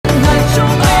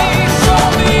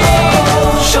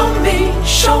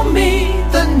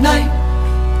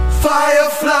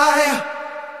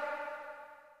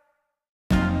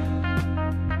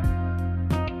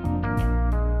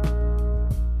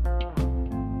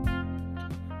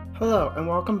Hello, and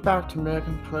welcome back to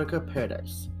American Political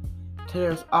Paradise.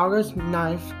 Today is August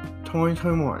 9th,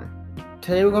 2021.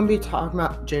 Today we're going to be talking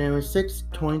about January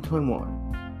 6th, 2021,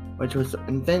 which was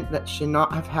an event that should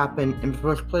not have happened in the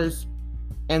first place,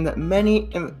 and that many,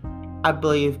 I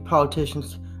believe,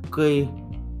 politicians agree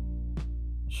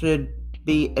should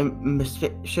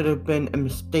have been a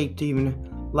mistake to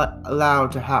even allow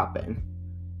to happen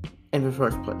in the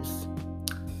first place.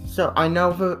 So I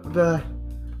know the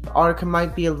article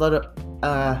might be a little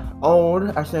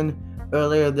old, as in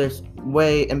earlier this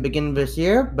way in the beginning of this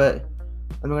year, but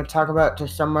I'm going to talk about it to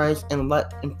summarize and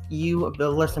let you, the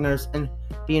listeners, and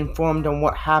be informed on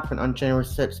what happened on January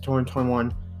 6,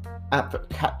 2021 at the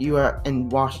CATU in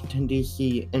Washington,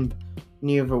 D.C. and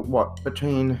near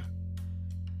between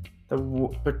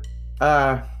the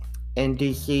in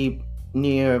D.C.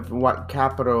 near the White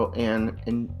Capitol and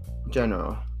in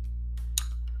general.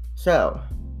 So,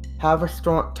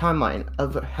 timeline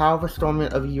of how the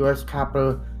storming of the U.S.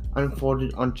 Capitol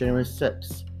unfolded on January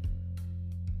 6th.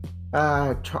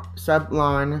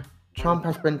 Subline: Trump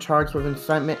has been charged with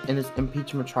incitement in his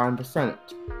impeachment trial in the Senate.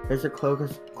 Here's a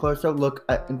closer look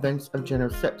at events of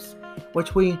January 6th,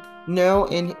 which we know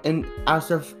in as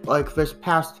of this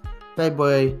past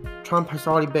February, Trump has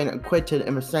already been acquitted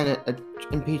in the Senate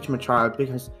impeachment trial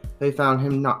because they found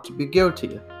him not to be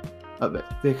guilty of it,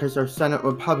 because our Senate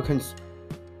Republicans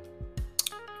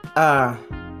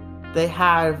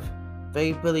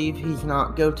they believe he's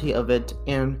not guilty of it,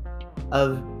 and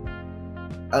of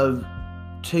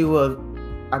two of,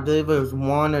 I believe it was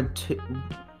one of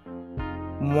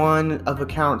the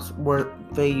counts where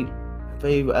they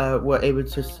were able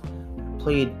to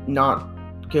plead not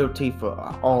guilty from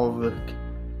all the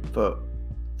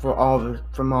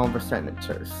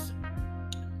senators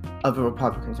of the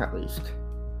Republicans, at least.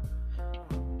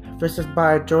 This is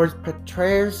by George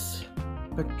Petraeus,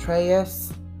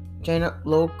 Janet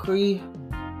Lockery,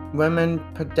 Raymond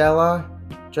Padilla,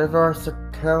 Trevor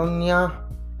Sakelnia,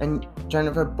 and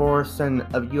Jennifer Borison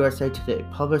of USA Today.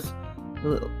 Published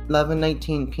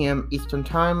 11:19 p.m. Eastern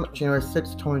Time, January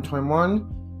 6, 2021.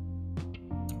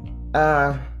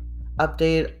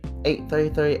 Update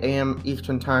 8:33 a.m.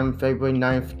 Eastern Time, February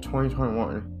 9th,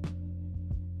 2021.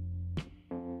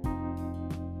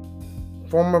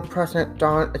 Former President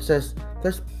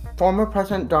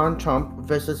Donald Trump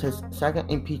faces his second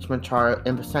impeachment trial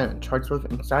in the Senate, charged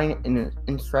with inciting an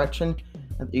insurrection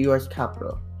at the U.S.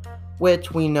 Capitol,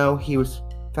 which we know he was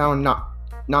found not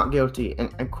guilty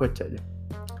and acquitted.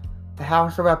 The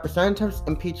House of Representatives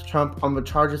impeached Trump on the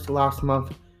charges last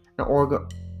month, and oral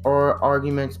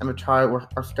arguments in the trial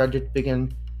are scheduled to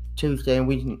begin Tuesday, and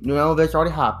we know this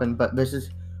already happened, but this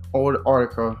is old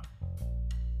article.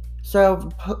 So,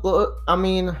 I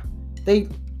mean, they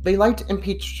like to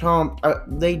impeach Trump.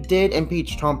 They did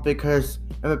impeach Trump because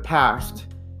in the past,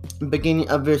 the beginning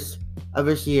of this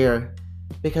year,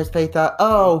 because they thought,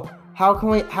 how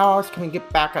else can we get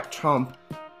back at Trump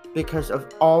because of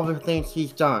all the things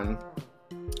he's done?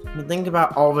 And think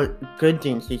about all the good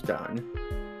things he's done,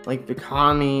 like the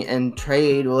economy and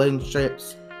trade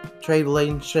relationships,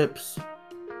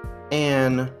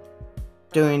 and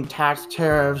doing tax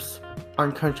tariffs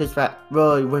on countries that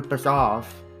really rip us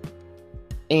off.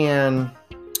 And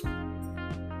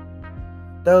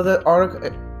though the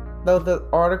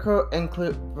article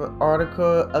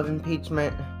of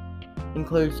impeachment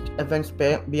includes events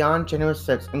beyond January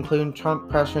 6th, including Trump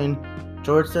pressuring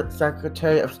Georgia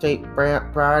Secretary of State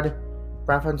Brad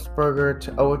Raffensperger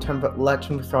to overturn the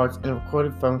election results in a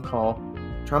recorded phone call,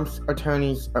 Trump's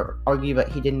attorneys argue that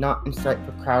he did not incite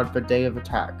the crowd the day of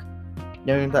attack,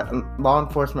 noting that law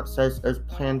enforcement says it was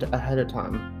planned ahead of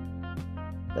time.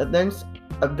 The events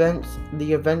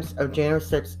of January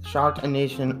 6th shocked a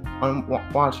nation on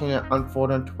watching it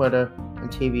unfold on Twitter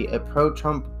and TV. A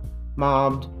pro-Trump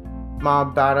mob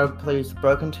battled police,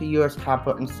 broke into U.S.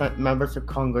 Capitol, and sent members of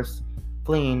Congress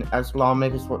fleeing as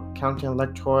lawmakers were counting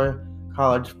electoral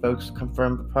college votes to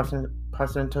confirm the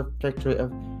presidential victory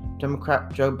of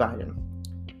Democrat Joe Biden.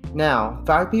 Now,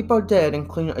 5 people dead,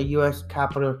 including a U.S.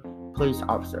 Capitol police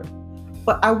officer.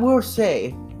 But I will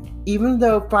say, even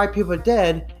though 5 people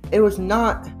dead, it was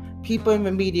not, people in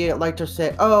the media like to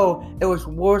say, it was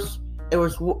worse,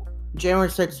 January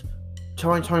 6,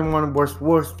 2021 was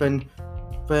worse than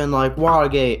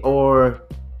Watergate, or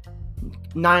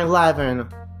 9/11,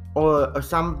 or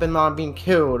Osama bin Laden being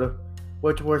killed,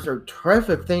 which was a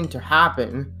terrific thing to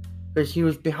happen, because he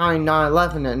was behind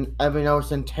 9/11 and everyone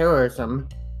else in terrorism.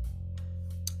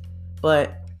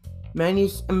 But many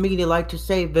media like to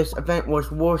say this event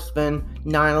was worse than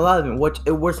 9/11, which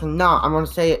it was not. I'm going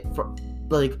to say it for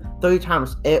 3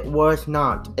 times. It was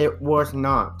not.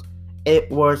 It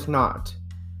was not.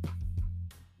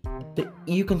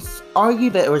 You can argue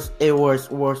that it was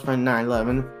worse than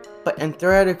 9/11, but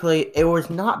theoretically it was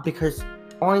not, because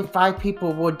only 5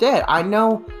 people were dead. I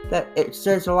know that it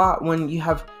says a lot when you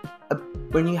have a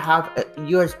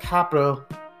U.S. Capitol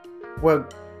where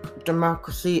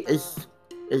democracy is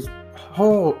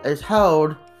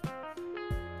held,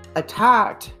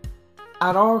 attacked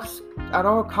at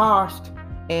all cost,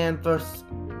 and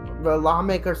the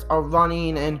lawmakers are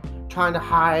running and trying to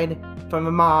hide from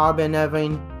the mob and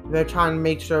everything. They're trying to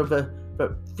make sure the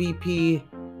VP,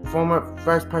 former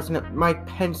Vice President Mike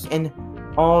Pence, and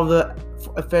all the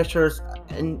officials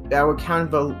that were counting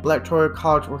the Electoral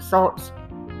College results,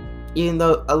 even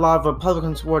though a lot of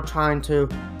Republicans were trying to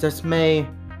dismay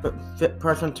the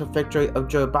presidential victory of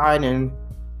Joe Biden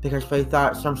because they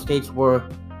thought some states were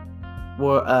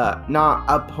not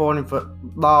upholding the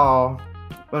law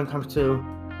when it comes to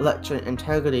election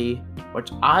integrity, which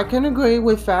I can agree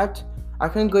with that. I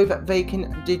can agree that they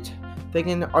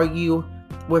can argue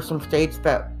with some states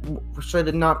that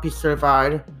should not be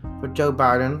certified for Joe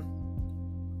Biden.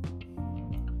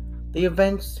 The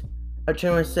events of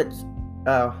January 6th.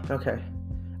 Oh, okay.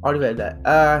 Already read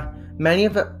that. Many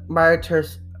of the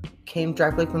rioters came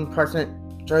directly from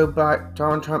President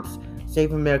Donald Trump's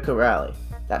Save America rally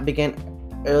that began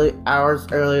hours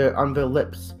earlier on the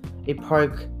Ellipse, a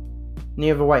park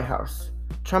near the White House.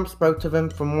 Trump spoke to them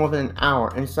for more than an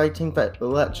hour, inciting that the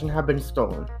election had been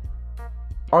stolen.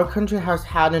 Our country has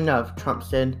had enough, Trump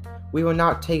said. We will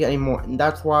not take it anymore, and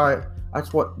that's what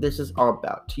this is all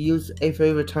about. To use a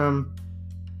favorite term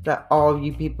that all of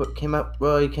you people came up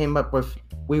with,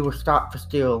 we will stop the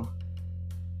steal.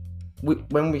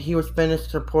 When he was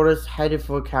finished, supporters headed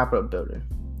for the Capitol building.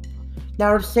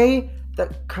 Now, to say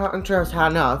that country has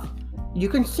had enough, you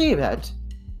can see that,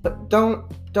 but don't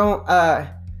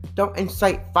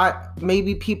incite fight.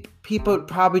 Maybe people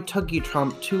probably took you,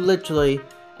 Trump, too literally,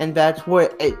 and that's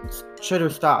where it should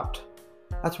have stopped.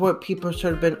 That's what people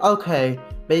should have been. Okay,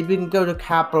 maybe we can go to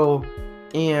Capitol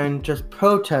and just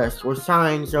protest or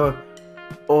signs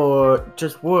or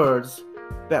just words,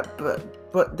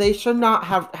 but they should not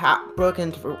have broken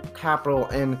into the Capitol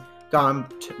and gone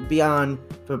beyond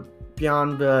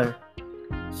the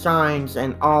signs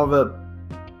and all the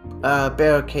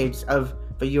barricades of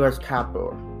the U.S.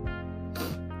 Capitol.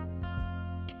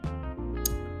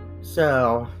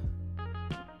 So,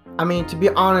 I mean, to be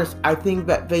honest, I think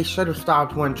that they should have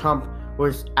stopped when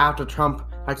after Trump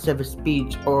had said the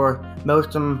speech, or most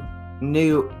of them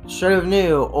should have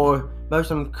knew, or most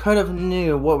of them could have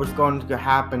knew what was going to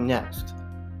happen next.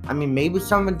 I mean, maybe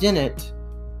some of them didn't.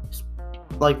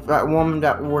 Like that woman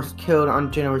that was killed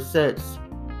on January 6th.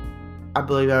 I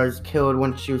believe that was killed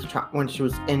when she was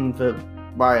in the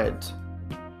riot.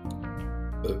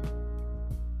 It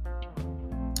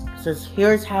says,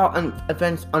 here's how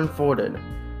events unfolded.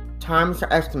 Times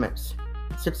are estimates.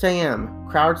 6 a.m.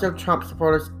 Crowds of Trump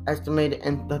supporters, estimated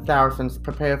in the thousands,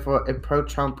 prepare for a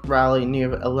pro-Trump rally near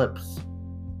the Ellipse.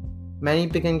 Many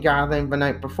began gathering the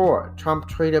night before. Trump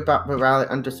tweeted about the rally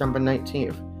on December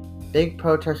 19th. Big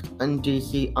protest in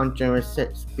D.C. on January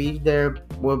 6th. Be there,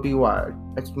 will be wired!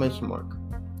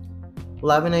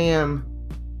 11 a.m.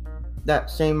 that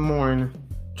same morning,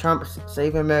 Trump's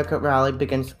Save America rally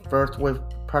begins, first with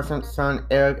President's son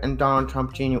Eric and Donald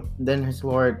Trump Jr., then his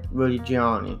lawyer Rudy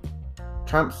Giuliani.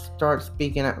 Trump starts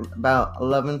speaking at about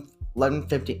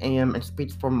 11:50 a.m. and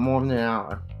speaks for more than an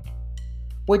hour.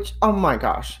 Which, oh my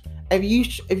gosh, if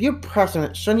you're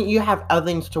president, shouldn't you have other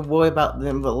things to worry about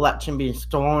than the election being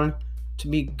stolen?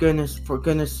 For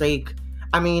goodness sake.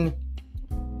 I mean,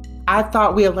 I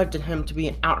thought we elected him to be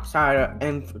an outsider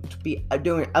and to be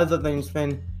doing other things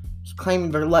than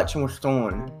claiming the election was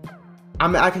stolen. I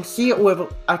mean, I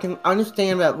can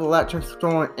understand that the election was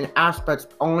stolen in aspects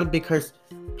only because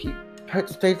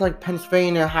states like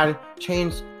Pennsylvania had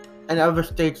changed, and other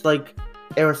states like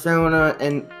Arizona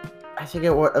and I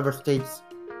forget what other states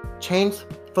changed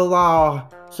the law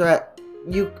so that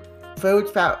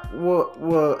votes that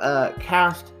were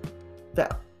cast,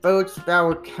 that votes that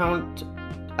were counted,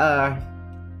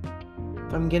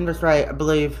 if I'm getting this right, I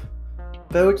believe,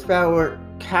 votes that were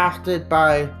casted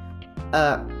by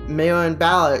mail-in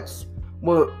ballots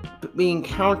were being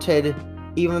counted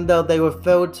even though they were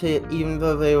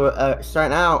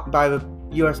sent out by the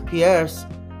USPS,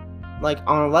 like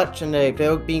on election day. They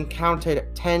were being counted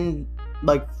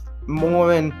more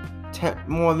than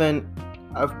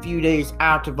a few days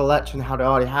after the election had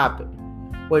already happened.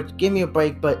 Which, give me a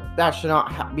break, but that should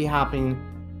not be happening.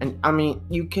 And I mean,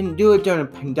 you can do it during a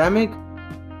pandemic,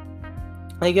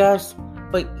 I guess,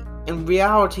 but in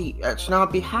reality, it should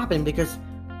not be happening because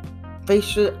they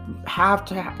should have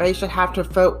to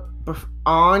vote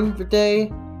on the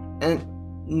day, and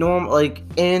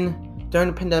during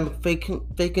the pandemic,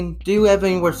 they can do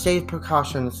everything with safe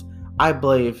precautions, I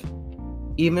believe,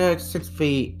 even at 6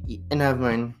 feet and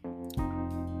everything.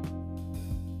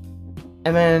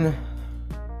 And then,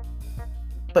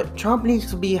 but Trump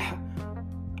needs to be,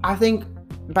 I think,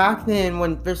 back then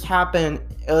when this happened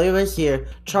earlier this year,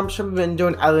 Trump should have been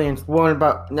doing everything, worrying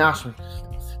about national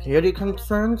security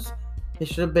concerns. He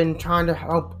should have been trying to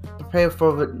help prepare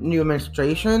for the new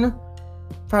administration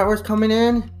that was coming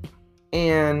in,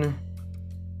 and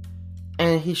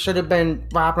he should have been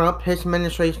wrapping up his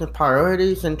administration's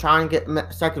priorities and trying to get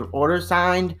executive orders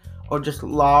signed, or just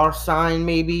laws signed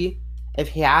maybe, if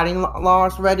he had any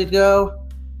laws ready to go.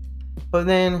 But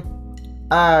then,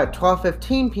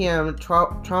 12:15 p.m.,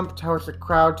 Trump tells the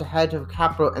crowd to head to the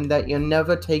Capitol and that you'll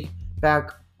never take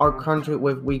back our country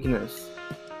with weakness.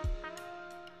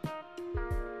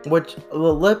 Which the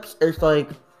lips is like,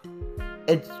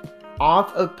 it's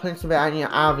off of Pennsylvania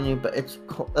Avenue, but it's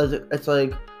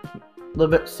like a little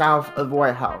bit south of the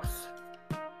White House,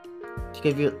 to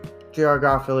give you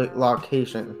geographic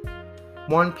location.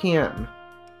 1 p.m.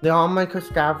 The lawmakers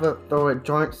gather for a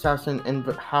joint session in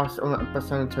the House of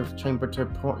Representatives chamber to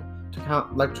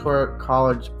count electoral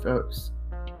college votes.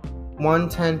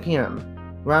 1:10 p.m.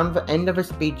 Around the end of his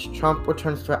speech, Trump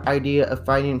returns to the idea of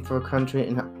fighting for the country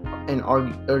and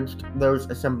urged those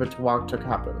assembled to walk to the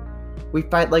Capitol. We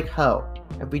fight like hell.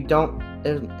 If you don't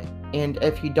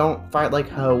fight like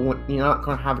hell, you're not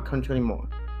going to have a country anymore,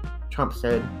 Trump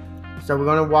said. So we're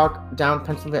going to walk down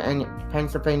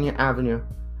Pennsylvania Avenue.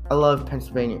 I love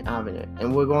Pennsylvania Avenue,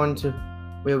 and we're going to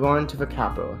the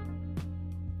Capitol.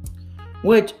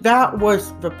 Which that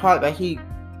was the part that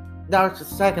was the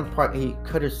second part he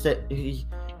could have said. He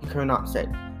could not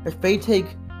said. If they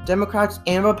take Democrats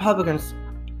and Republicans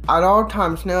at all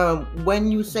times, now when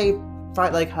you say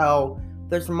fight like hell,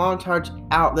 there's a montage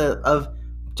out there of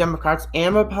Democrats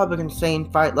and Republicans saying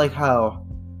fight like hell.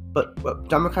 But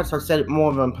Democrats have said it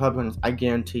more than Republicans, I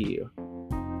guarantee you.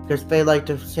 Because they like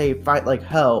to say fight like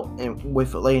hell, and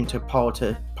with relating to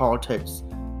politics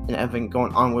and everything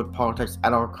going on with politics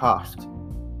at all cost.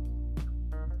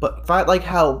 But fight like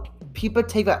hell, people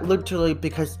take that literally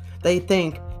because they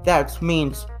think that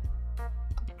means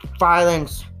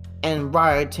violence and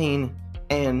rioting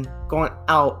and going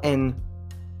out and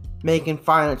making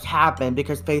violence happen,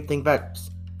 because they think that's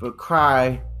the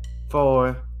cry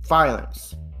for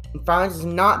violence. And violence is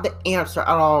not the answer at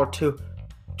all to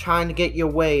trying to get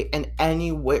your way in any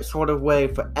sort of way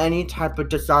for any type of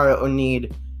desire or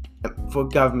need for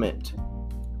government.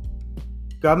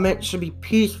 Government should be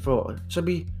peaceful.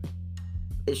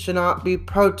 It should not be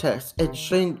protest. It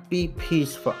shouldn't be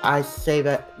peaceful. I say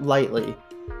that lightly.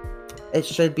 It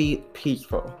should be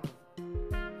peaceful.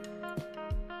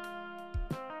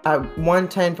 At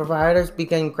 1:10, providers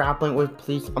began grappling with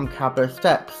police on Capitol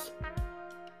steps.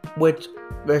 Which,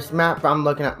 this map I'm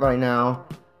looking at right now,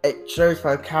 it shows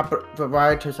the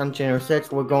rioters on January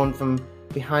 6th were going from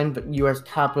behind the U.S.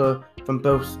 Capitol from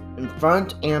both in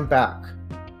front and back.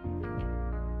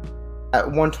 At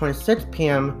 1:26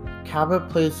 p.m., Capitol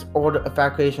Police ordered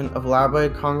evacuation of Library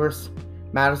of Congress,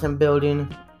 Madison Building,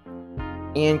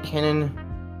 and Cannon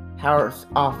House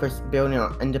Office Building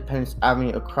on Independence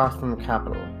Avenue across from the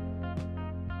Capitol.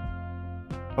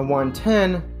 At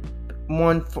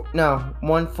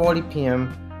 1:40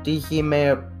 p.m., D.C.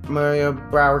 Mayor Muriel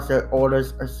Bowser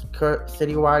orders a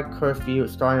citywide curfew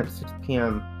starting at 6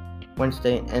 p.m.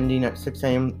 Wednesday and ending at 6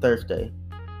 a.m. Thursday.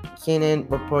 CNN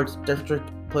reports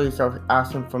district police are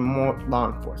asking for more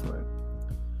law enforcement.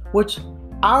 Which,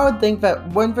 I would think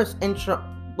that when this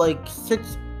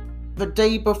the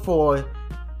day before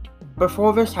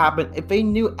this happened, if they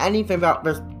knew anything about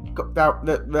this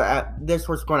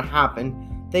was going to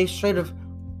happen, they should have,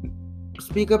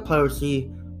 Speaker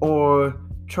Pelosi or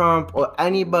Trump or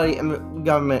anybody in the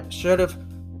government should have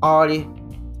already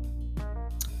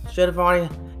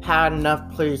had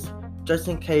enough police just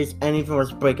in case anything was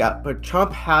to break out. But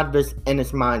Trump had this in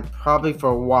his mind probably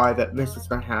for a while that this was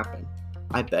going to happen.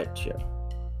 I bet you.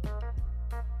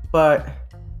 But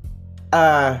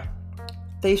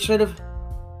they should have,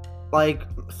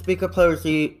 Speaker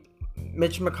Pelosi,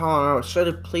 Mitch McConnell should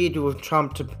have pleaded with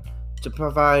Trump to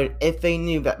provide, if they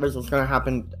knew that this was going to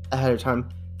happen ahead of time,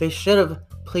 they should have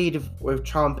pleaded with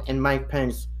Trump and Mike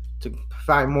Pence to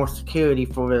provide more security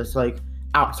for this,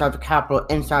 outside the Capitol,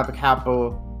 inside the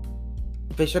Capitol.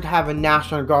 They should have a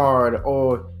National Guard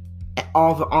or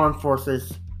all the armed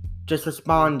forces just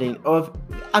responding.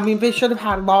 They should have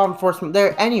had law enforcement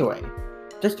there anyway,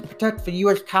 just to protect the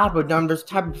U.S. Capitol during this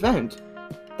type of event.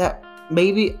 That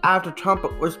maybe after Trump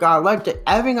got elected,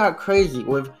 everything got crazy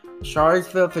with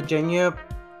Charlottesville, Virginia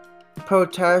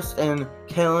protests and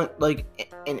killing,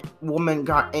 and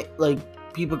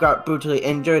people got brutally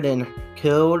injured and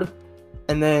killed,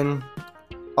 and then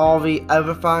all the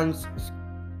other fines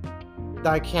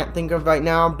that I can't think of right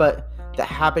now, but that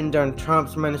happened during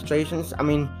Trump's administrations. I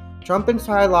mean, Trump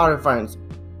incited a lot of violence,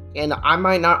 and I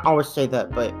might not always say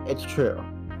that, but it's true.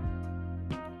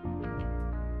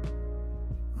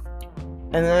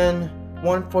 And then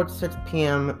 1:46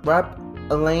 p.m., Rep.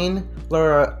 Elaine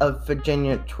Lura of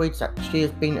Virginia tweets that she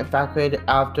is being evacuated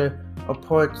after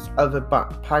reports of a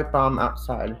pipe bomb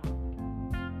outside.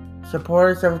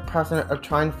 Supporters of the president are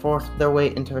trying to force their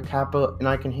way into the Capitol, and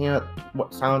I can hear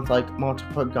what sounds like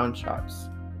multiple gunshots.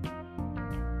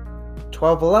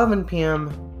 12:11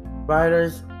 p.m.,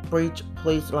 rioters breach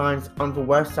police lines on the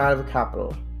west side of the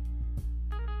Capitol,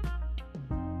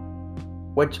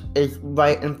 which is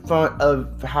right in front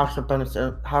of the House of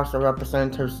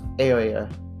Representatives area,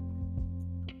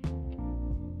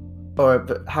 or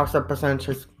the House of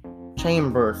Representatives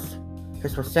chambers,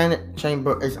 because the Senate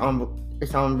chamber is on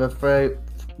the very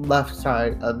left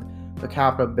side of the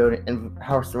Capitol building, and the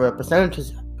House of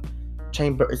Representatives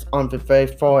chamber is on the very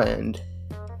far end,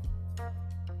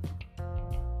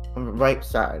 on the right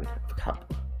side of the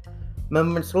Capitol.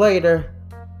 Moments later,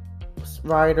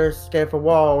 rioters scale the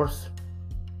walls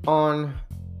on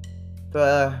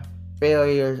the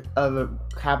barriers of the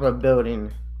Capitol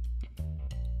building.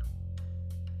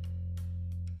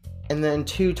 And then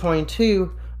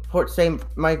 2:22, reports saying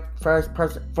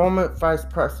former Vice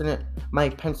President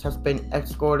Mike Pence has been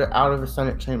escorted out of the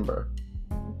Senate chamber.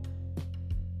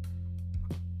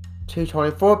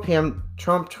 2:24 p.m.,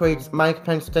 Trump tweets, Mike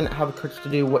Pence didn't have the courage to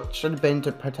do what should have been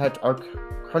to protect our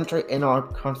country and our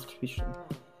Constitution,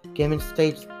 giving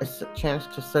states a chance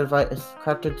to certify a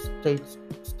corrected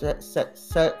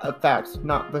set of facts,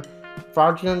 not the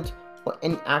fraudulent or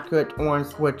inaccurate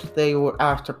ones which they were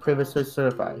asked to previously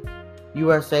certify.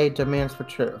 USA demands for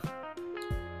truth.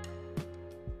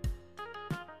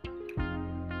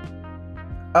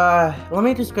 Let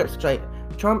me just get straight.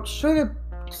 Trump should have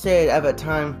said at the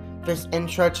time this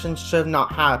insurrection should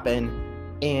not happen,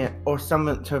 or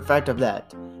something to the effect of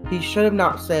that. He should have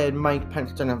not said Mike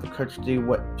Pence didn't have the courage to do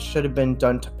what should have been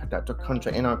done to protect our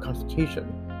country and our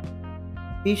Constitution.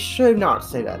 He should not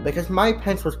say that, because Mike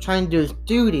Pence was trying to do his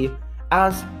duty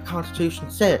as the Constitution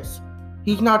says.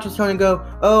 He's not just going to go,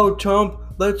 oh, Trump,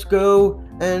 let's go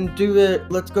do an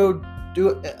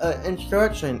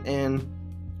insurrection, and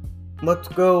let's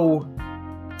go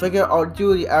figure out our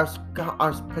duty as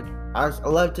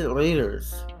elected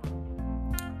leaders.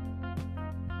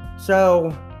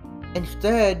 So,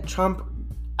 instead, Trump,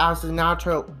 as a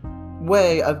natural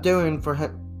way of doing for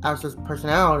him, as his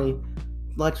personality,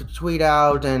 likes to tweet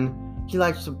out, and he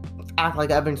likes to act like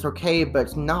everything's okay, but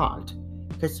it's not.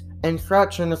 Because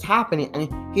insurrection is happening, and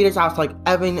he just acts like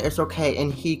everything is okay,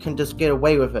 and he can just get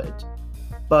away with it.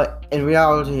 But in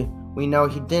reality, we know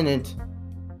he didn't,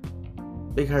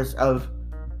 because of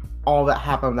all that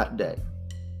happened that day.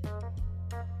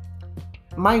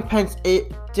 Mike Pence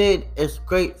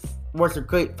was a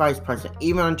great vice president,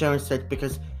 even on January 6th,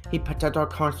 because he protected our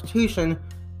Constitution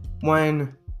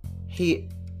when he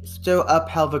still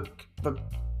upheld the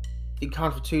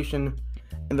Constitution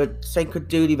and the sacred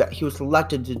duty that he was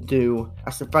elected to do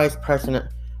as the vice president,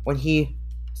 when he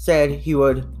said he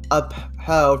would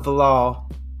uphold the law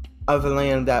of the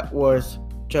land that was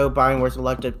Joe Biden was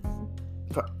elected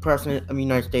president of the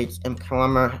United States, and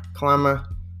Kamala,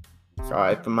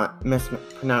 sorry for my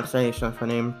mispronunciation of her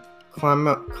name,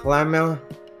 Kamala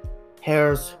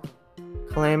Harris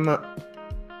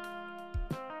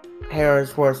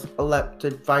was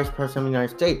elected vice president of the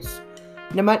United States.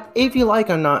 No matter if you like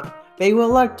it or not, they were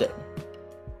elected.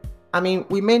 I mean,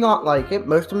 we may not like it.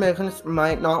 Most Americans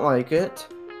might not like it,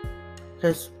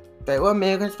 because there were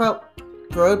Americans that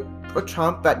voted for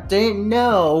Trump that didn't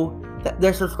know that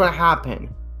this was going to happen.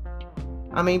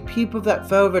 I mean, people that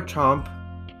voted for Trump,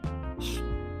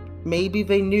 maybe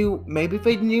they knew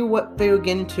what they were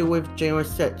getting into with January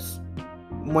 6th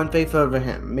when they voted for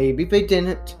him. Maybe they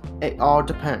didn't. It all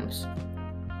depends.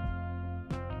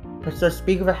 But the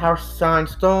Speaker of the House sign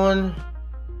stolen,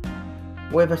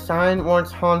 with a sign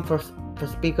warrants harm for the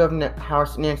Speaker of the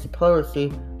House, Nancy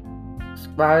Pelosi,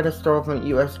 rioters stole from the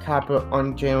U.S. Capitol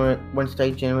on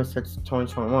Wednesday, January 6,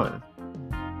 2021.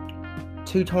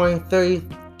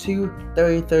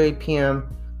 2:33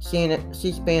 p.m.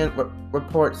 C-SPAN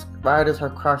reports rioters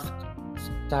have crossed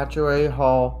Statuary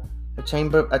Hall, the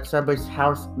chamber that separates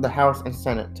the House and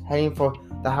Senate, heading for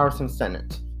the House and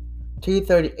Senate.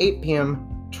 2:38 p.m.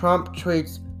 Trump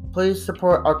tweets, Please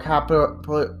support our Capitol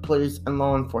Police and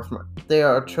law enforcement. They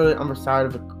are truly on the side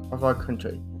of our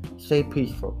country. Stay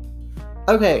peaceful.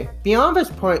 Okay, beyond this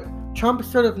point, Trump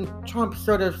sort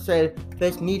of said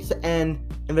this needs to end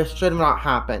and this should not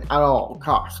happen at all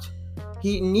cost.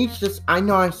 He needs this. I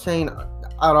know I'm saying at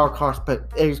all costs, but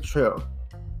it is true.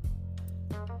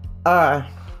 I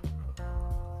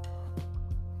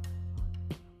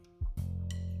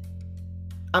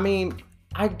mean,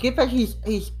 I get that he's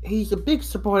a big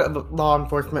supporter of law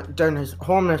enforcement during his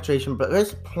whole administration, but at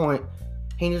this point,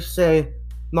 he needs to say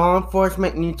law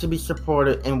enforcement needs to be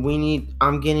supported, and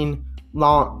I'm getting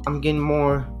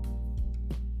more.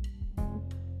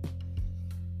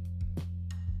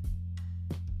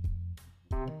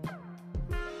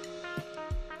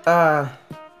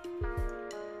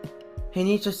 He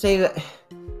needs to say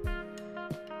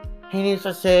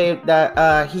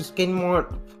that he's getting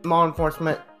more law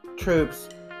enforcement troops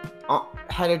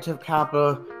headed to the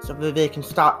Capitol so that they can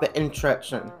stop the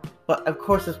insurrection. But of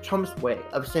course, it's Trump's way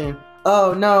of saying,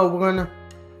 "Oh no, we're gonna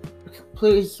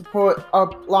please support our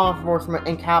law enforcement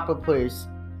and Capitol Police.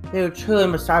 They're truly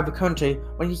on the side of the country."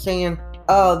 When he's saying,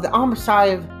 "Oh, they're on the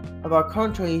side of our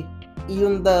country,"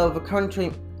 even though the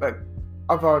country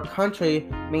of our country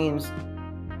means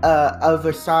of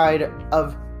the side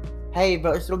of, hey,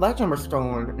 but it's the election was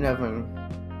stolen and everything.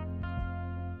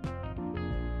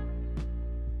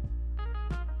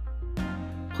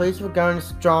 Police with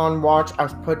guns drawn watch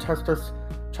as protesters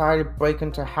try to break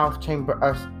into House chamber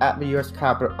at the U.S.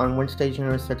 Capitol on Wednesday,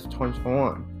 January 6,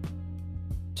 2021.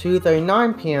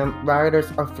 2:39 p.m.,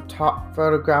 rioters are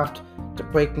photographed to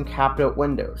break in Capitol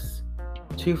windows.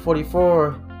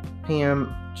 2:44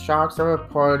 p.m., shots are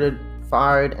reported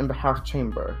fired in the House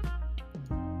chamber.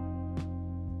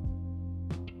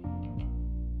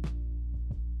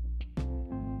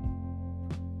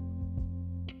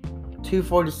 At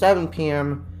 2:47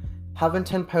 p.m.,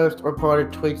 Huffington Post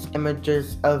reported tweets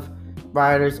images of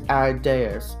rioters at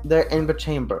dais. They're in the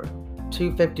chamber.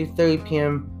 2:53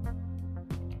 p.m.,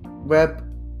 Rep.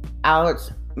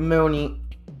 Alex Mooney,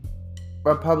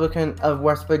 Republican of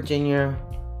West Virginia,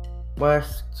 I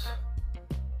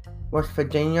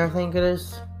think it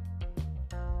is.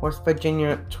 West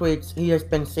Virginia tweets he has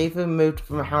been safely moved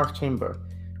from the House chamber.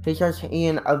 He says he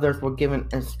and others were given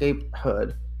an escape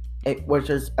hood, which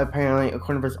is apparently,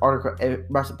 according to this article, a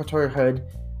respiratory hood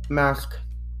mask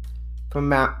for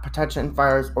protection in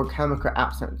fires or chemical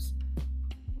absence.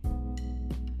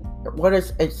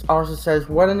 It also says,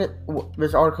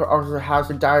 this article also has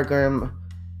a diagram,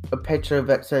 a picture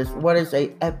that says, what is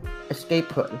a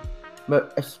escape hood?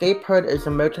 But escape hood is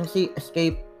emergency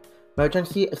escape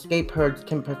hoods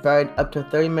can provide up to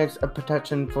 30 minutes of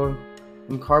protection from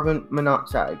carbon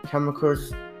monoxide,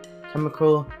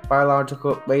 chemical,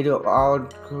 biological,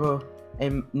 radiological,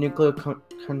 and nuclear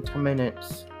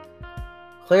contaminants.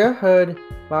 Clear hood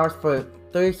allows for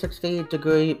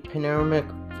 360-degree panoramic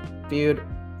field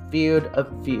of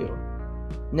view.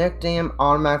 Neck dam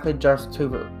automatically adjusts to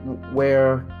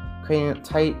wear, creating a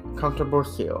tight, comfortable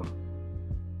seal.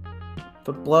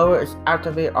 The blower is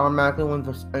activated automatically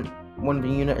when the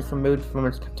unit is removed from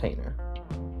its container.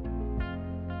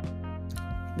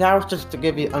 That was just to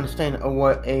give you an understanding of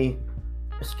what a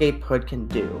escape hood can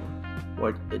do.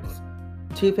 What it's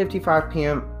 2:55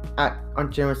 p.m.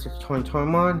 on January 6,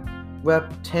 2021.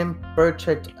 Rep. Tim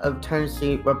Burchett of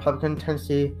Tennessee, Republican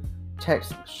Tennessee,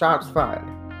 texts shots fired.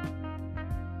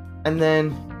 And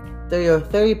then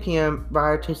 3:30 p.m.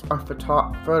 rioters are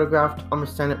photographed on the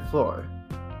Senate floor.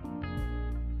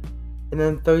 And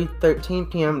then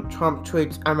 3:13 p.m. Trump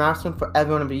tweets, "I'm asking for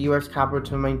everyone in the U.S. Capitol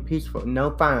to remain peaceful, no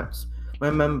violence.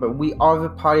 Remember, we are the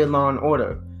party of law and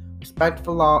order. Respect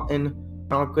for law and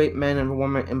our great men and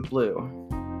women in blue.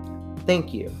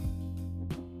 Thank you."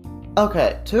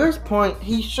 Okay, to this point,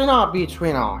 he should not be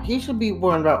tweeting all. He should be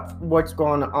worried about what's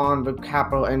going on with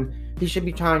Capitol, and he should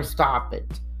be trying to stop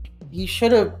it. He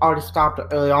should have already stopped it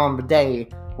early on in the day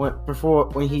when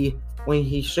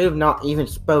he should have not even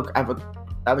spoke at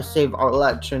the Save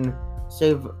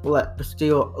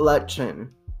Bastille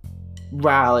election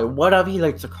rally, whatever he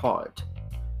likes to call it.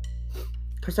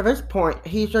 Because at this point,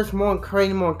 he's just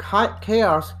creating more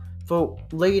chaos for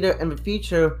later in the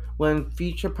future when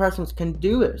future presidents can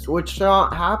do this, which should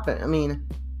not happen. I mean,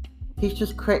 he's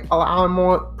just allowing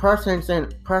more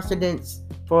precedents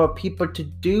for people to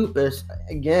do this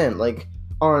again, like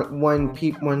when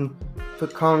the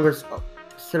Congress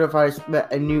certifies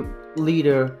that a new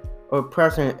leader or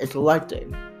president is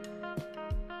elected.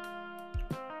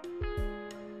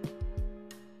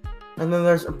 And then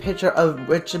there's a picture of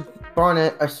Richard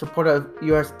Barnett, a supporter of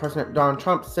U.S. President Donald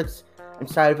Trump, sits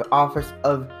inside the office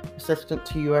of the assistant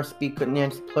to U.S. Speaker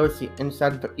Nancy Pelosi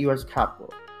inside the U.S.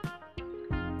 Capitol.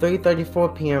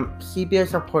 3:34 p.m.,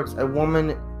 CBS reports a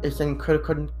woman is in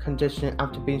critical condition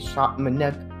after being shot in the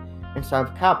neck inside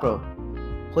the Capitol.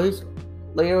 Police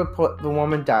later report the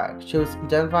woman died. She was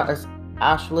identified as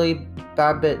Ashley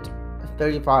Babbitt,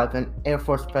 35, an Air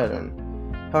Force veteran.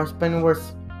 Her husband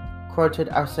was quoted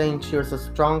as saying she was a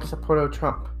strong supporter of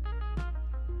Trump.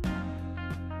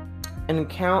 An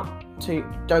account to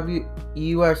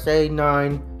WUSA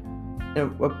 9, a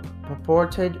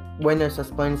purported witness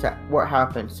explains that what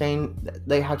happened, saying that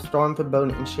they had stormed the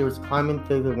building and she was climbing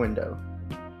through the window.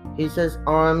 He says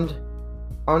armed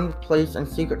police and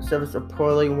Secret Service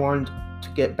reportedly warned to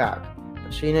get back,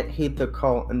 but she didn't heed the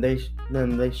call and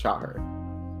then they shot her.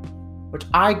 Which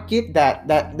I get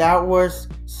that was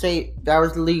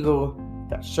legal,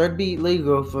 that should be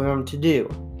legal for them to do.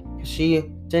 Because she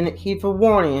didn't heed the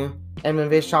warning and then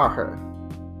they shot her.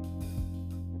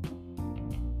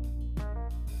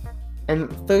 And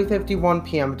 3:51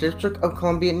 p.m., District of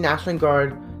Columbia National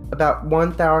Guard, about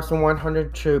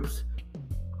 1,100 troops,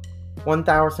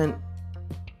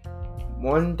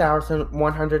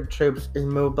 1,100 troops is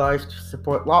mobilized to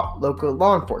support local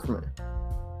law enforcement.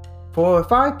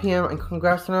 4:05 p.m., and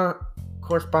congressional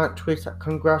correspondent tweets that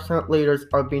congressional leaders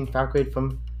are being evacuated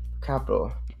from the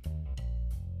Capitol.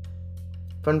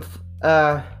 From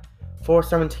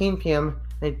 4:17 p.m.,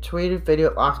 a tweeted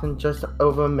video lasting just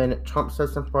over a minute, Trump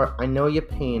says in part, "I know your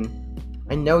pain.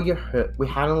 I know you're hurt. We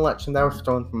had an election that was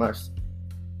stolen from us.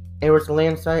 It was a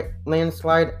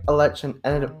landslide election,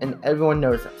 and everyone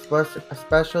knows it,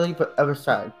 especially the other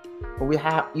side. But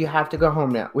you have to go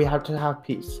home now. We have to have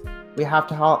peace. We have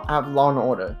to have law and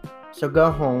order. So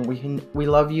go home. We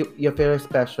love you. You're very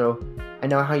special. I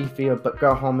know how you feel, but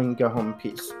go home in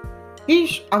peace."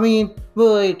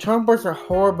 Really, Trump was a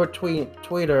horrible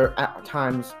tweeter at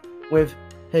times with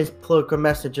his political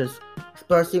messages,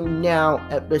 especially now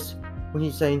at this when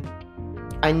he's saying,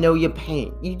 "I know your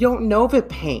pain." You don't know the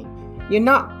pain. You're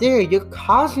not there. You're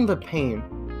causing the pain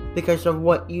because of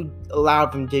what you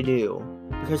allowed them to do,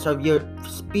 because of your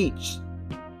speech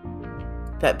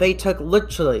that they took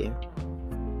literally.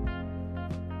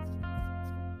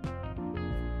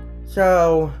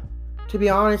 So, to be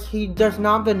honest, he does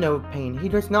not know pain. He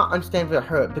does not understand the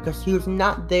hurt because he was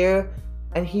not there,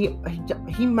 and he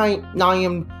might not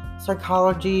even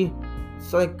psychologically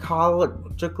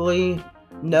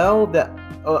know that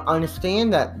or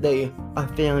understand that they are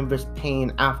feeling this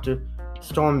pain after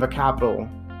storming the Capitol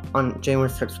on January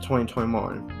 6,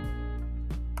 2021.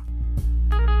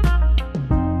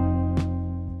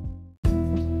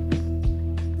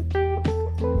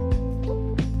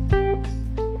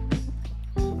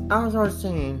 As I was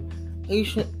saying, he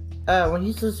should, when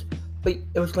he says, but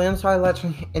it was landslide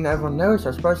election and everyone knows,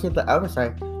 especially the other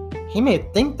side, he may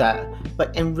think that,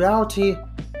 but in reality,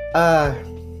 I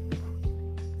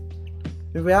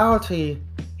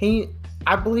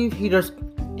believe he's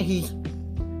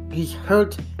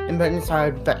hurt and been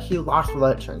inside that he lost the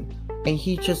election, and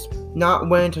he's just not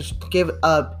willing to give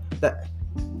up the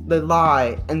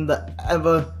lie and the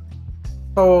ever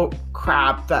whole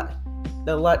crap that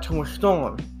the election was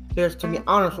stolen. Because to be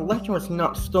honest, the election was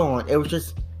not stolen. It was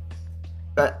just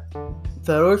that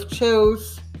voters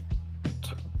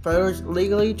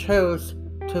legally chose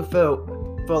to vote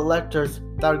for electors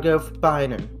that would go for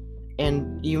Biden.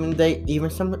 And even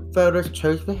some voters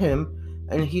chose for him,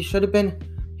 and he should have been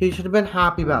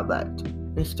happy about that.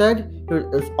 Instead, it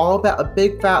was all about a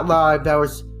big fat lie that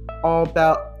was all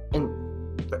about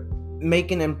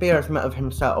making an embarrassment of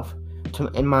himself,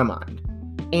 in my mind.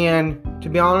 And to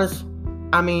be honest,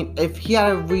 if he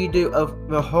had a redo of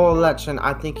the whole election,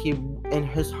 I think in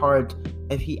his heart,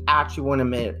 if he actually wanted to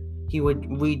admit it, he would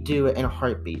redo it in a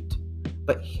heartbeat.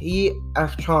 But he,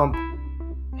 as Trump,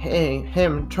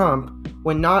 Trump,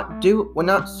 would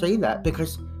not say that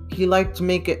because he liked to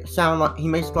make it sound like he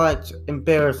makes like to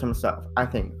embarrass himself, I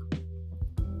think.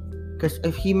 Because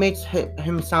if he makes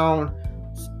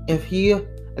if he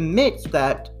admits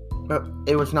that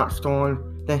it was not stolen,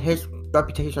 then his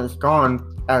reputation is gone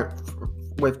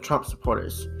with Trump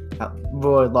supporters that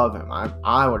really love him,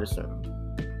 I would assume.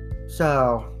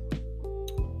 So,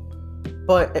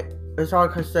 but this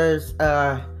article says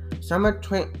some of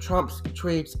Trump's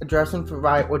tweets addressing the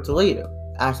riot were deleted,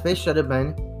 as they should have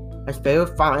been, as they were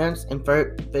violence and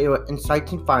they were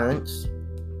inciting violence.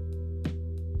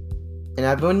 And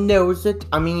everyone knows it.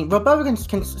 Republicans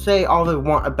can say all they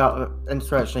want about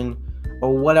insurrection,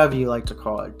 or whatever you like to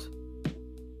call it,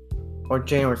 or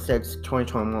January 6,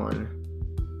 2021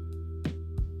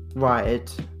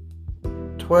 riot.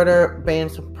 Twitter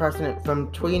bans the president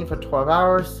from tweeting for 12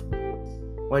 hours,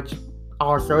 which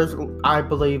also is, I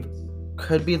believe,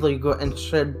 could be legal and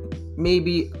should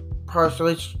maybe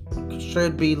partially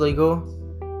should be legal.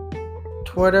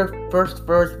 Twitter first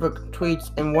Facebook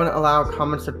tweets and wouldn't allow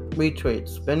comments or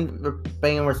retweets. Then the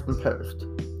ban was imposed.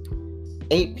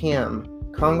 8 p.m.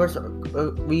 Congress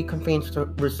reconvenes to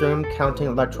resume counting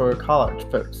electoral college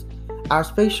votes,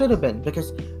 as they should have been,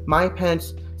 because Mike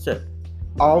Pence said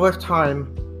all this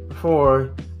time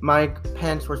before Mike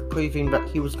Pence was proving that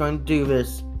he was going to do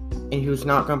this, and he was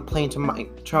not going to play into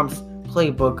Mike Trump's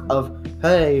playbook of,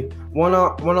 hey, we're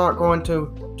not going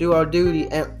to do our duty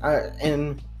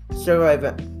and so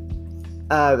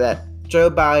that Joe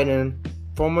Biden,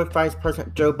 former Vice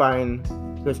President Joe Biden,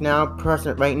 who is now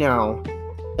president right now,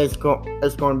 is going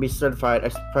to be certified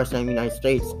as president of the United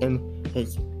States, and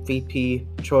his VP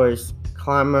choice,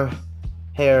 Kamala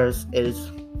Harris,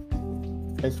 is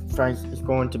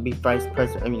going to be Vice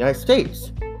President of the United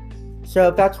States.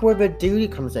 So that's where the duty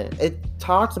comes in. It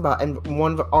talks about in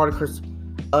one of the articles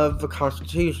of the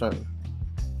Constitution.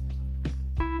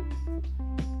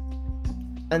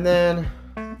 And then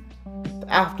the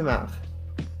aftermath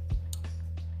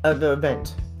of the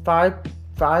event. Five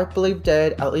believed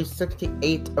dead, at least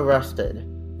 68 arrested.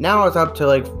 Now it's up to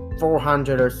like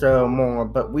 400 or so more,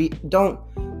 but we don't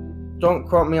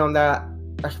quote me on that.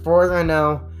 As far as I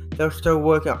know, they're still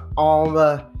working all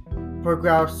the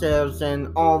progressives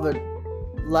and all the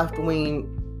left-wing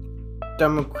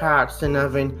Democrats and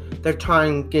everything. They're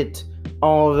trying to get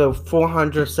all the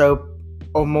 400 or so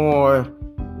or more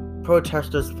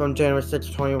protesters from January 6,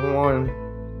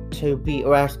 2021 to be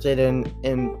arrested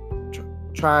and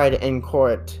tried in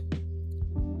court.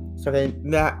 So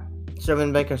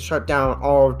then they can shut down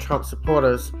all of Trump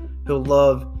supporters who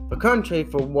love the country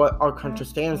for what our country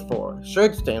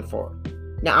should stand for.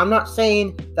 Now, I'm not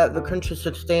saying that the country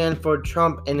should stand for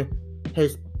Trump and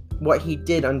what he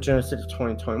did on January 6,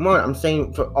 2021. I'm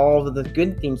saying for all of the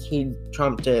good things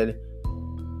Trump did,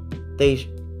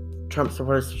 Trump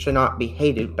supporters should not be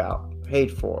hated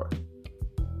for.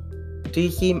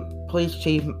 DC Police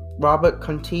Chief Robert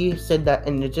Conti said that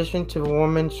in addition to the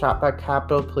woman shot by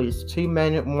Capitol Police, 2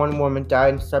 men and 1 woman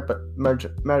died in separate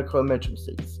medical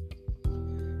emergencies.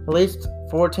 At least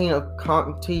 14 of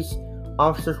Conti's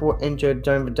officers were injured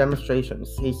during the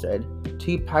demonstrations, he said.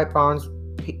 2 pipe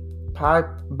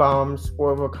bombs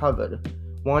were recovered,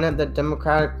 one at the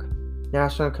Democratic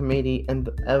National Committee and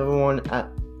the other one at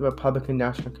the Republican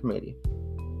National Committee.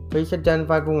 Police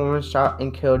identified the woman shot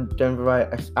and killed during the riot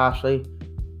as Ashley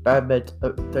Babbitt,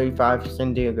 35,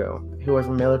 San Diego, who was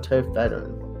a military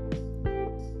veteran.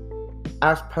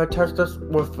 As protesters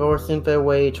were forcing their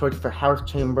way towards the House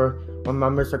chamber where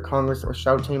members of Congress were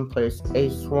sheltering in place, a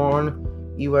sworn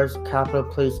U.S. Capitol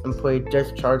Police employee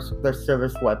discharged their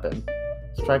service weapon,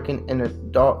 striking an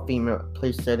adult female,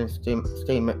 police said in a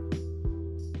statement.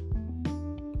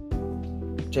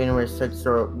 January 6th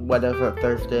or whatever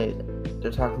Thursday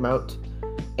they're talking about.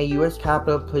 A U.S.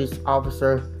 Capitol Police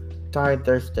officer died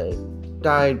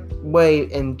way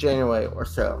in January or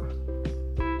so,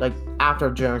 like after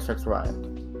January 6th riot,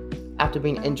 after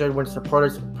being injured when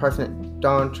supporters of President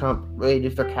Donald Trump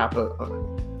raided the Capitol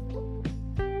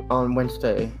on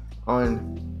Wednesday,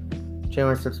 on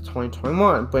January 6,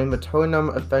 2021, bringing the total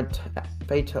number of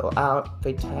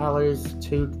fatalities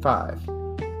to 5.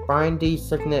 Brian D.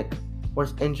 Sicknick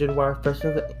was injured while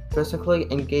physically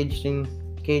engaging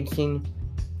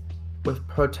with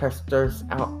protesters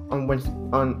out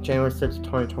on January 6,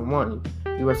 2021,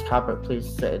 U.S. Capitol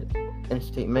Police said in a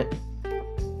statement.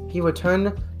 He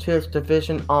returned to his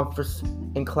division office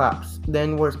and collapsed,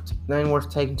 then was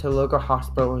taken to a local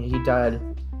hospital where he died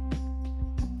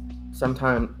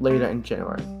sometime later in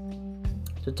January.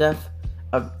 The death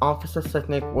of Officer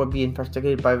Sicknick will be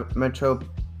investigated by the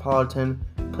Metropolitan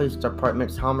Police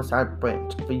Department's Homicide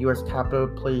Branch, the U.S. Capitol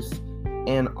Police,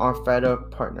 and our federal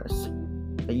partners,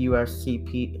 the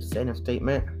USCP said in a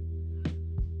statement.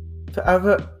 The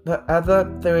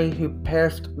other 3 who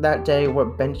perished that day were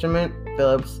Benjamin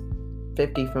Phillips,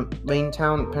 50, from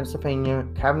Raintown, Pennsylvania,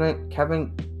 Kevin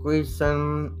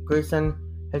Greason,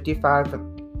 55,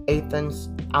 from Athens,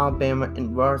 Alabama,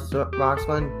 and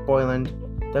Rosalind Boyland,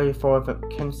 34, from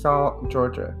Kennesaw,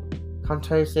 Georgia.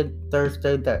 Conte said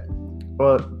Thursday that,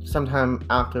 sometime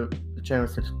after the January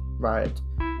 6th riot,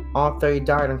 all 3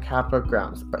 died on Capitol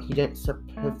grounds, but he didn't specify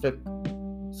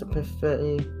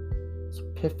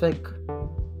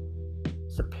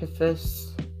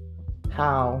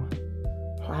how.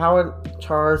 Howard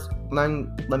Charles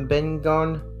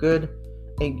Lambengon Good,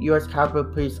 a U.S. Capitol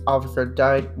Police officer,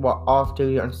 died while off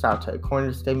duty on Saturday,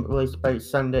 according to a statement released by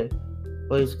Sunday,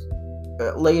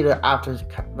 later after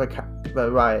the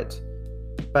riot.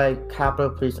 by Capitol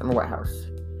Police and the White House.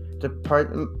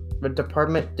 The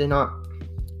department did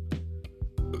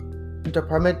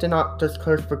not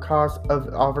disclose the cause of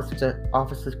the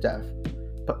officer's death,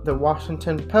 but the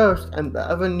Washington Post and the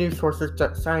other news sources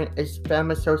that cited a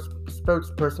family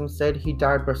spokesperson said he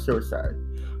died by suicide.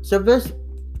 So this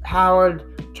Howard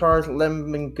Charles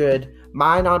Lyman Good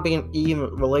might not be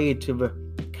even related to the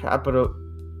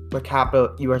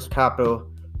U.S. Capitol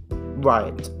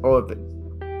riot or the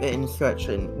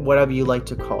insurrection, whatever you like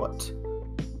to call it.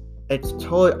 It's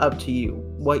totally up to you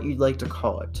what you'd like to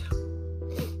call it.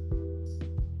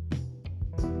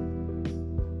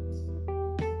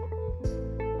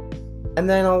 And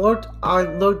then I looked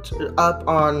up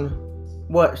on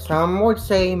what some would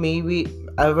say, maybe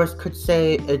others could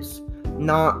say it's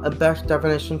not a best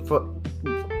definition for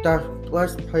the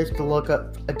best place to look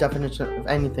up a definition of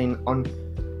anything on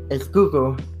is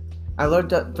Google. I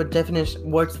looked up the definition.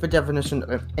 What's the definition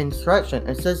of insurrection?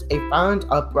 It says a violent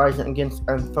uprising against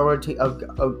authority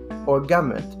or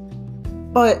government.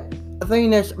 But the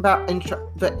thing is about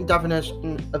the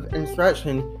definition of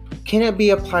insurrection, can it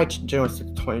be applied to January 6,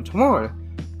 2021?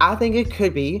 I think it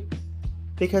could be,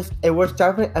 because it was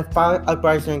definitely a violent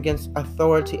uprising against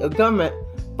authority or government,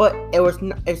 but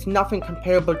it's nothing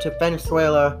comparable to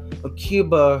Venezuela or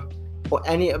Cuba or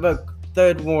any other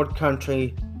third world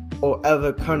country or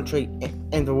other country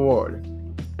in the world,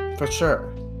 for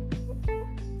sure.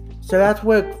 So that's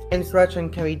where insurrection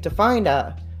can be defined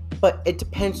at, but it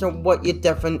depends on what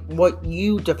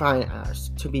you define it as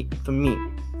to be for me.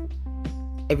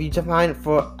 If you define it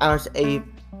as a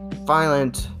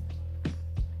violent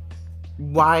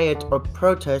riot or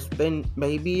protest, then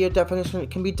maybe your definition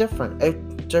can be different.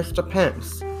 It just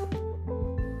depends.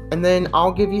 And then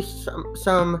I'll give you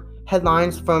some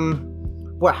headlines from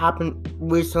what happened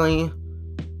recently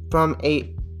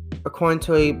according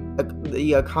to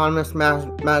the Economist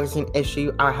magazine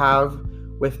issue I have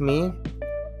with me.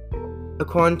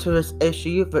 According to this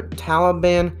issue, the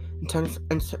Taliban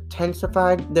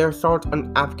intensified their assault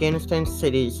on Afghanistan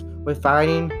cities, with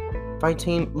fighting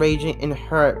raging in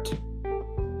Herat,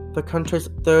 the country's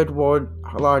third world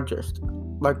largest.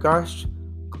 Lagarsha,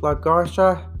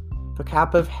 the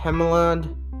capital of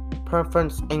Himalayan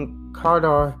province, and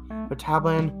Kardar, the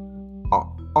Taliban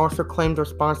also claimed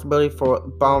responsibility for a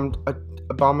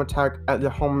bomb attack at the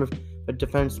home of the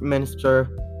defense minister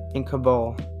in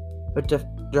Kabul. The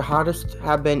jihadists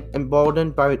have been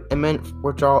emboldened by the imminent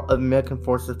withdrawal of American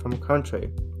forces from the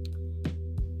country.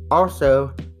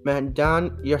 Also,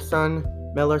 Mandan Yassin,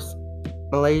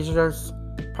 Malaysia's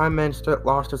prime minister,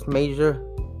 lost his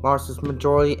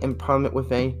majority in parliament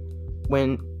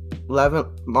when 11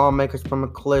 lawmakers from a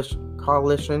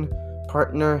coalition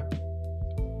partner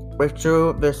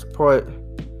withdrew their support.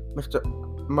 Mr.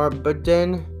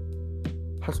 Marbudin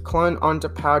has clung onto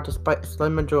power despite a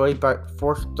slim majority by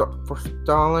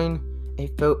forestalling a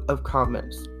vote of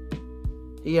confidence.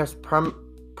 He has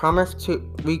promised to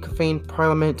reconvene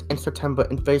Parliament in September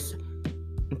and face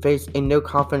a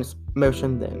no-confidence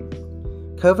motion then.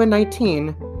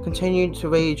 COVID-19 continued to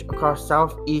rage across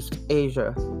Southeast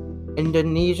Asia.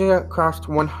 Indonesia crossed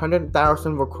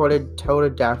 100,000 recorded total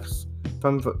deaths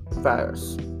from the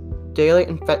virus. Daily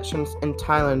infections in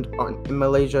Thailand and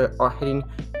Malaysia are hitting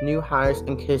new highs,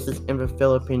 in cases in the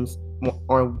Philippines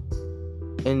are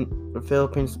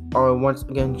once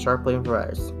again sharply on the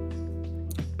rise.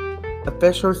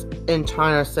 Officials in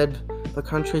China said the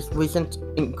country's recent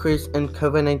increase in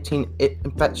COVID-19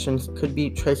 infections could be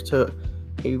traced to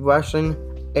a Russian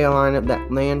airline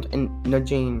that landed in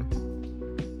Nanjing.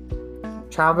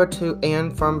 Travel to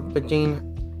and from Beijing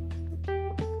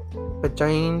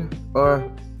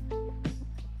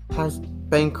has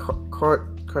been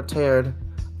curtailed.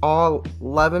 All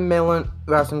 11 million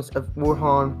residents of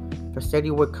Wuhan, the city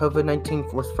where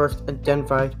COVID-19 was first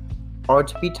identified, are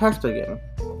to be tested again,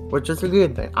 which is a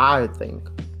good thing, I think.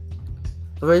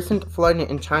 The recent flooding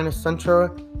in China's central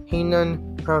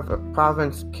Henan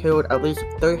province killed at least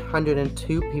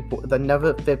 302 people, with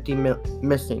another 50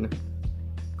 missing,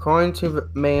 according to the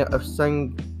mayor of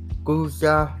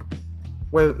Senguzha,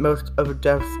 where most of the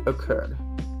deaths occurred.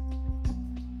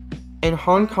 In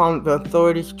Hong Kong, the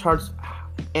authorities charged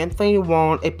Anthony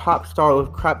Wong, a pop star,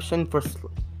 with corruption for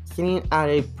singing at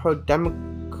a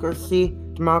pro-democracy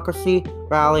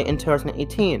rally in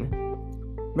 2018.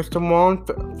 Mr. Wong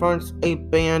fronts a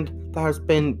band that has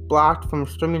been blocked from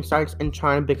streaming sites in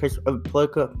China because of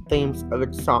political themes of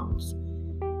its songs.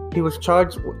 He was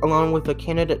charged along with a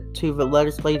candidate to the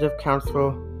Legislative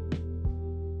Council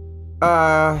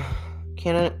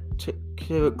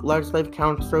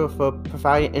for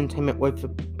providing entertainment with the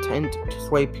intent to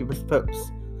sway people's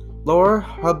votes. Laura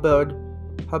Hubbard,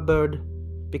 Hubbard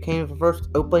became the first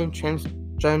openly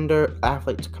transgender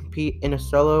athlete to compete in a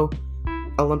solo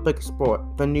Olympic sport.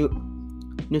 The New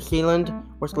Zealand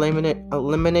was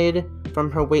eliminated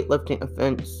from her weightlifting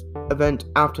event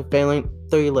after failing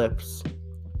 3 lifts.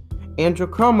 Andrew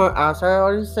Cuomo, as I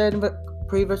already said in the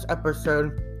previous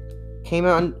episode, came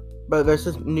under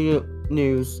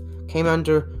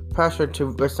pressure to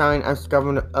resign as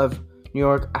governor of New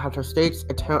York after state's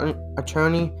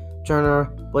attorney general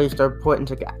released a report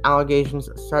into allegations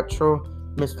of sexual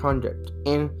misconduct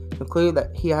and concluded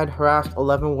that he had harassed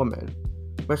 11 women.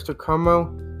 Mr. Cuomo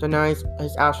denies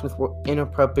his actions were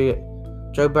inappropriate.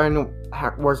 Joe Biden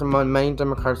was among many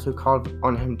Democrats who called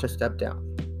on him to step down.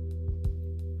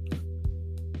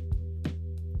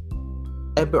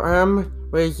 Abraham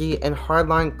Raisi, a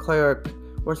hardline cleric,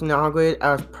 was inaugurated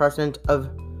as president of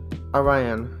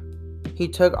Iran. He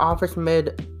took office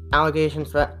amid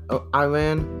allegations that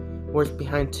Iran was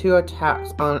behind 2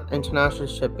 attacks on international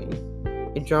shipping.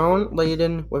 A drone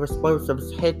laden with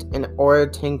explosives hit an oil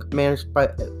tank managed by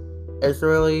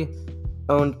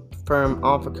Israeli-owned firm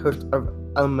off the coast of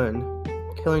Oman,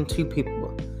 killing 2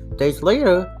 people. Days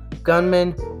later,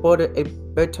 gunmen boarded a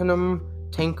bitumen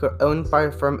tanker owned by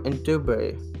a firm in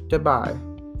Dubai,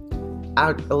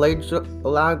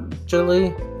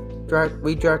 allegedly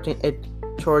redirecting it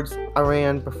towards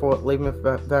Iran before leaving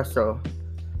the vessel.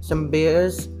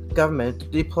 Zambia's government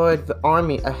deployed the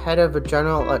army ahead of the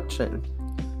general election.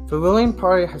 The ruling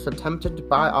party has attempted to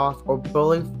buy off or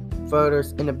bully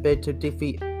voters in a bid to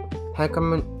defeat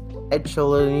Hakim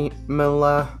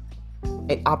Hichilema,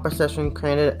 an opposition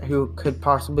candidate who could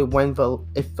possibly win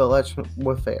if the election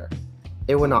were fair.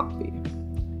 It will not be.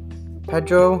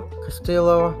 Pedro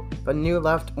Castillo, the new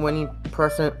left-wing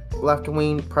president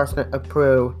of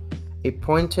Peru,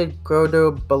 appointed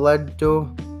Guido Bellido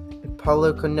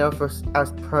Policanovas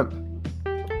as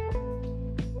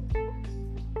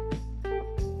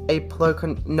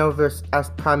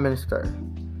prime minister.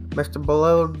 Mr.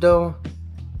 Bellido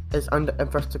is under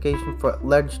investigation for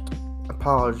alleged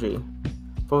apology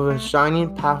for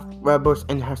resigning path rebels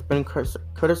and has been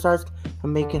criticized for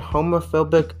making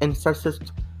homophobic and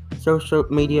sexist social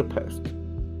media posts.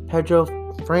 Pedro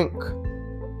Franque,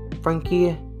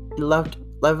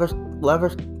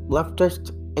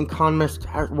 leftist economist,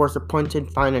 was appointed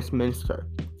finance minister.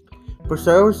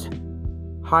 Brazil's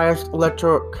highest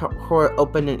electoral court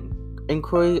opened an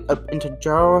inquiry into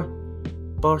Jair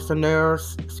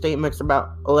Bolsonaro's statements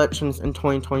about elections in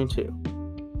 2022.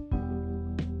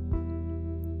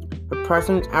 The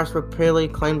president has repeatedly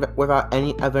claimed that without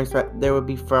any evidence that there would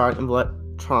be fraud in the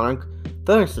electronic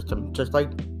voting system, just like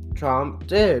Trump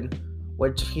did,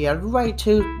 which he had the right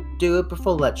to do it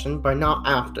before election, but not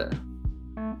after.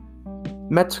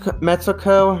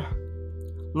 Mexico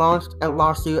launched a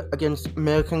lawsuit against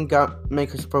American gun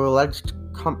makers for alleged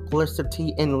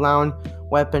complicity in allowing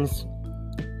weapons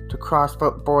to cross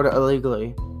the border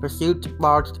illegally. The suit,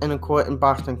 lodged in a court in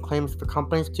Boston, claims the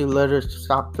companies do little to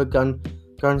stop the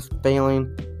guns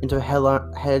failing into the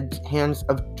hands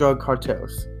of drug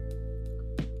cartels.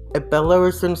 A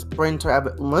Belarusian sprinter at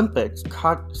the Olympics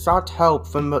sought help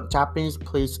from the Japanese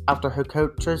police after her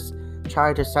coaches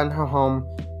tried to send her home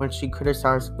when she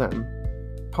criticized them.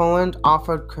 Poland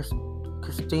offered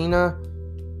Kristina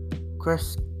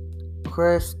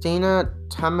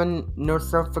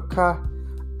Tymoszenko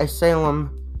asylum,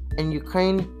 and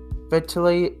Ukraine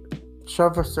Vitaly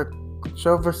Chovis,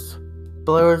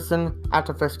 Belarusian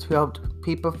activist who helped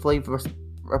people flee the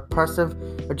repressive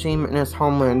regime in his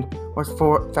homeland, was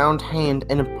found hanged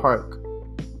in a park.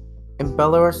 In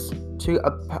Belarus, 2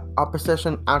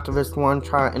 opposition activists won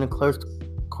trial in a closed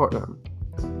courtroom.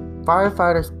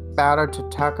 Firefighters battled to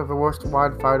tackle the worst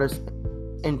wildfires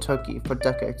in Turkey for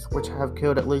decades, which have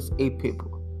killed at least 8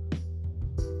 people.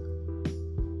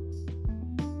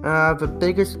 The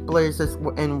biggest blazes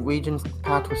were in regions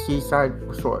packed with seaside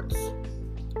resorts.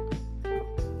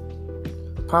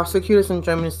 Prosecutors in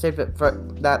Germany say that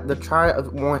the trial of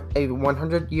a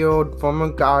 100-year-old former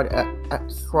guard at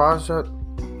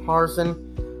Schwarzenhausen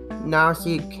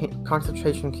Nazi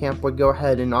concentration camp would go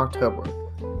ahead in October.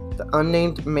 The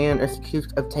unnamed man is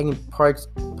accused of taking part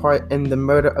in the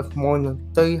murder of more than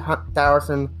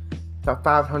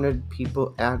 3,500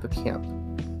 people at the camp.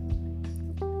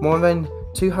 More than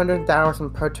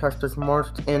 200,000 protesters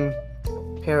marched in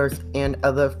Paris and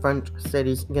other French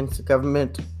cities against the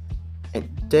government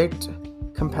edict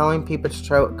compelling people to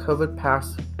show a COVID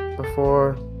pass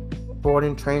before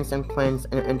boarding trains and planes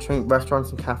and entering restaurants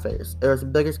and cafes. It was the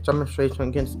biggest demonstration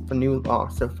against the new law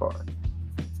so far.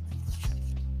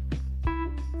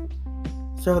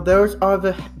 So those are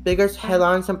the biggest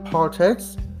headlines in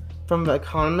politics. from The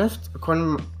Economist,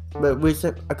 according to the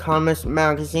recent Economist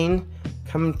magazine,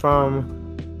 coming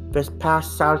from this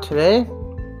past Saturday.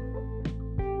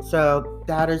 So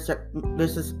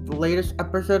this is the latest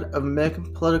episode of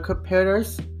American Political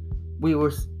Paradise. We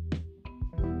will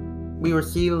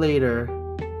see you later,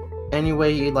 any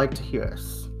way you'd like to hear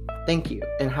us. Thank you,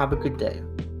 and have a good day.